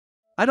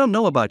I don't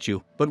know about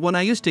you, but when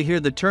I used to hear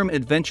the term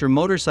adventure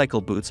motorcycle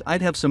boots,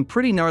 I'd have some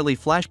pretty gnarly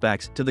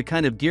flashbacks to the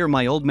kind of gear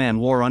my old man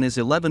wore on his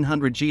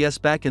 1100 GS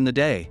back in the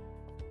day.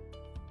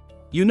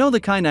 You know the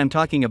kind I'm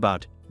talking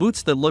about,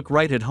 boots that look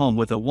right at home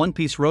with a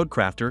one-piece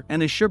Roadcrafter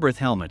and a Schuberth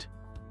helmet.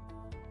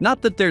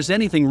 Not that there's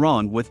anything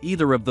wrong with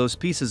either of those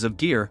pieces of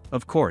gear,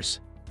 of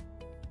course.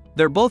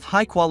 They're both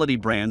high-quality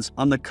brands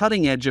on the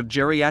cutting edge of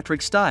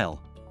geriatric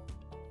style.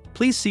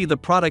 Please see the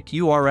product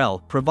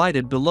URL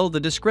provided below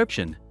the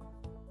description.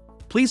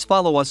 Please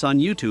follow us on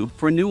YouTube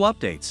for new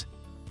updates.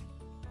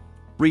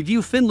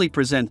 Review Finley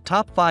present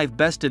Top 5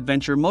 Best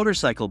Adventure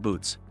Motorcycle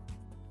Boots.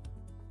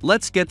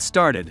 Let's get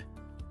started.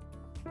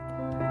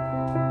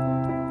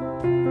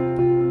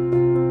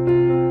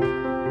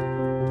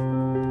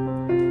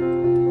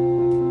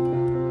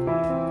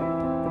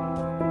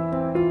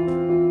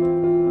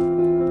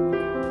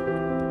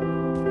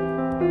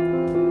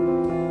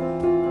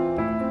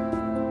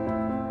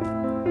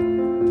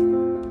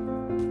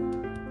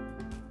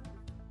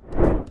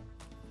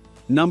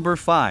 Number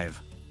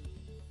 5.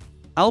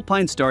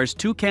 Alpinestars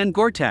Toucan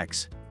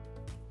Gore-Tex.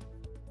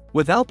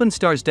 With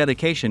Alpinestars'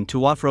 dedication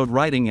to off-road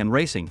riding and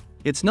racing,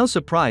 it's no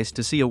surprise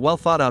to see a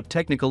well-thought-out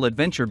technical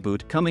adventure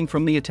boot coming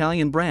from the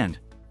Italian brand.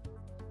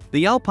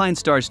 The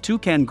Alpinestars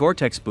Toucan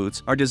Gore-Tex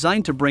boots are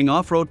designed to bring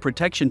off-road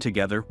protection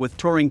together with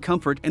touring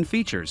comfort and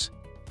features.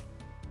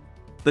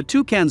 The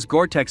Toucan's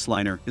Gore-Tex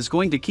liner is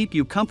going to keep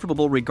you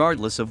comfortable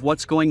regardless of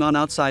what's going on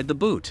outside the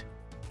boot.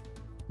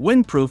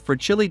 Windproof for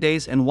chilly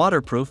days and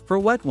waterproof for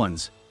wet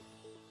ones.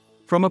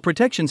 From a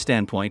protection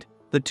standpoint,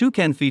 the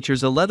Toucan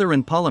features a leather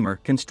and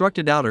polymer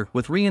constructed outer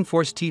with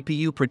reinforced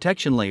TPU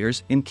protection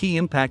layers in key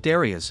impact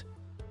areas.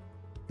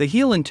 The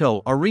heel and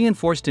toe are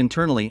reinforced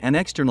internally and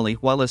externally,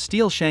 while a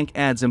steel shank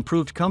adds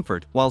improved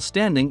comfort while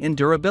standing in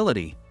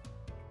durability.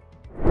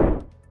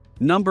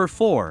 Number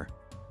 4.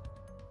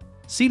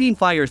 Sidi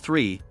Fire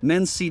 3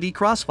 Men's Sidi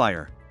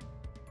Crossfire.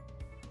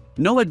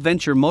 No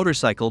adventure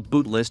motorcycle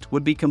boot list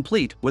would be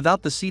complete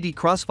without the Sidi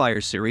Crossfire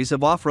series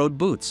of off-road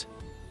boots.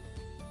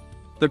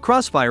 The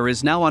Crossfire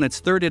is now on its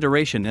third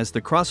iteration as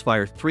the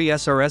Crossfire 3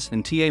 SRS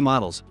and TA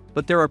models,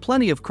 but there are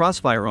plenty of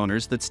Crossfire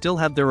owners that still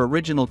have their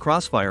original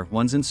Crossfire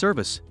ones in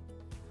service.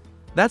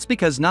 That's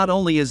because not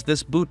only is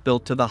this boot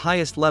built to the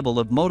highest level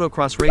of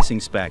motocross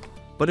racing spec,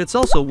 but it's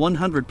also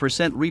 100%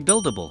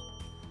 rebuildable.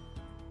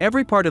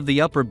 Every part of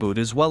the upper boot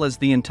as well as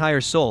the entire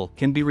sole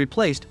can be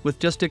replaced with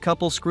just a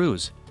couple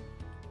screws.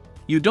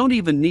 You don't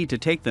even need to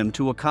take them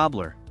to a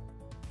cobbler.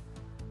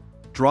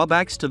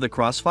 Drawbacks to the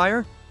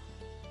Crossfire?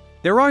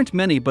 There aren't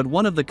many, but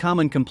one of the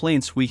common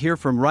complaints we hear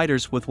from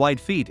riders with wide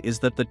feet is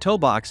that the toe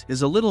box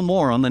is a little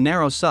more on the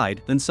narrow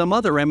side than some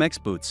other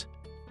MX boots.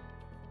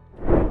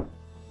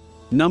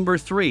 Number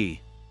 3.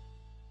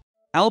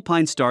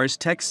 Alpinestars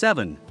Tech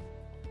 7.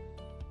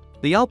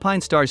 The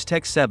Alpinestars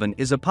Tech 7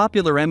 is a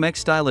popular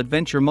MX-style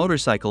adventure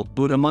motorcycle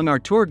boot among our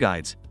tour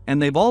guides,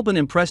 and they've all been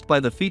impressed by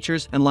the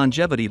features and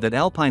longevity that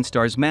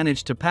Alpinestars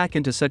managed to pack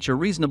into such a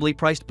reasonably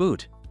priced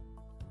boot.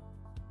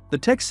 The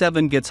Tech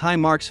 7 gets high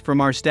marks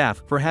from our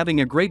staff for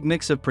having a great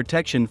mix of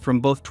protection from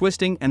both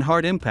twisting and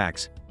hard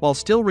impacts, while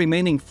still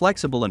remaining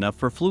flexible enough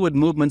for fluid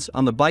movements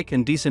on the bike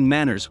and decent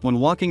manners when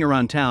walking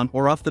around town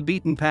or off the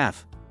beaten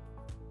path.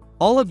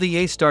 All of the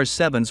A-Stars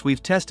 7s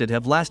we've tested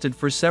have lasted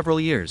for several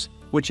years,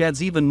 which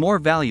adds even more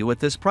value at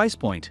this price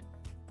point.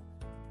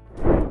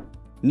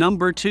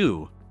 Number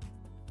 2.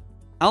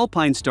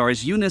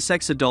 Alpinestars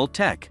Unisex-Adult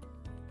Tech.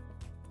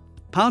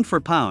 Pound for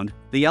pound,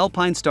 the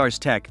Alpinestars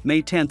Tech may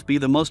 10th be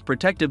the most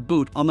protective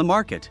boot on the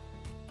market.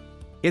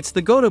 It's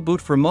the go-to boot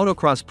for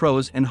motocross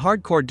pros and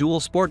hardcore dual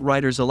sport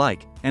riders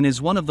alike, and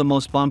is one of the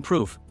most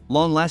bomb-proof,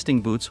 long-lasting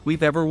boots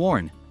we've ever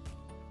worn.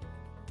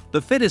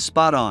 The fit is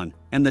spot on,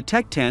 and the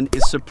Tech 10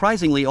 is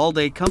surprisingly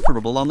all-day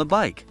comfortable on the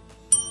bike.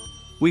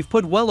 We've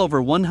put well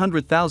over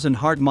 100,000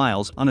 hard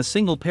miles on a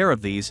single pair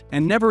of these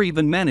and never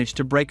even managed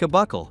to break a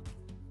buckle.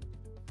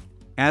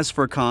 As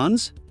for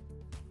cons?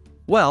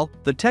 Well,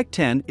 the Tech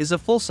 10 is a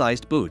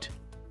full-sized boot.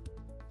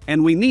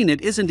 And we mean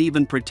it isn't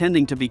even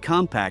pretending to be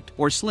compact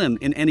or slim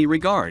in any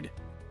regard.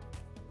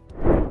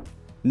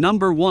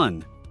 Number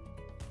 1.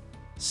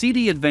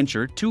 Sidi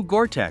Adventure 2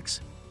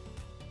 Gore-Tex.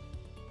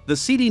 The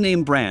Sidi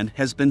name brand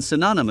has been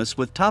synonymous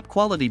with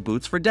top-quality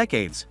boots for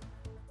decades.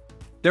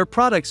 Their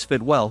products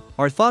fit well,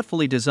 are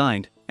thoughtfully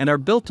designed, and are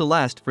built to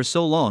last for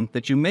so long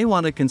that you may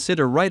want to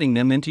consider writing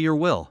them into your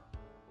will.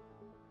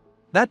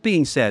 That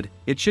being said,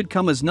 it should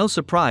come as no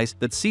surprise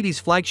that Sidi's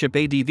flagship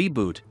ADV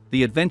boot,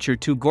 the Adventure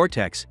 2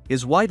 Gore-Tex,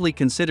 is widely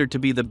considered to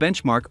be the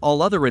benchmark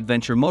all other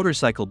adventure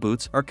motorcycle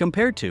boots are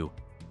compared to.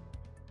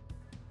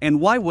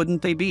 And why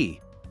wouldn't they be?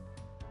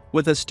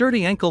 With a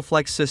sturdy ankle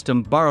flex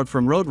system borrowed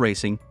from road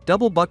racing,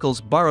 double buckles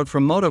borrowed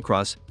from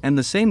motocross, and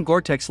the same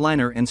Gore-Tex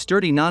liner and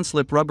sturdy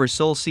non-slip rubber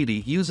sole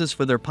Sidi uses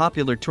for their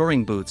popular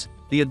touring boots,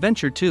 the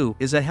Adventure 2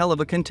 is a hell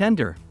of a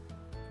contender.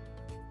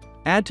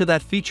 Add to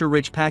that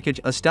feature-rich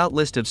package a stout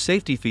list of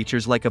safety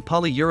features like a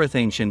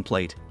polyurethane shin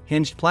plate,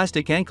 hinged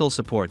plastic ankle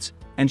supports,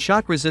 and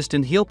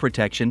shock-resistant heel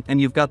protection, and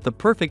you've got the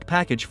perfect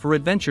package for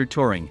adventure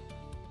touring.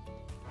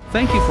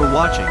 Thank you for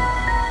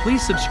watching.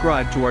 Please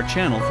subscribe to our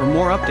channel for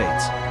more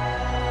updates.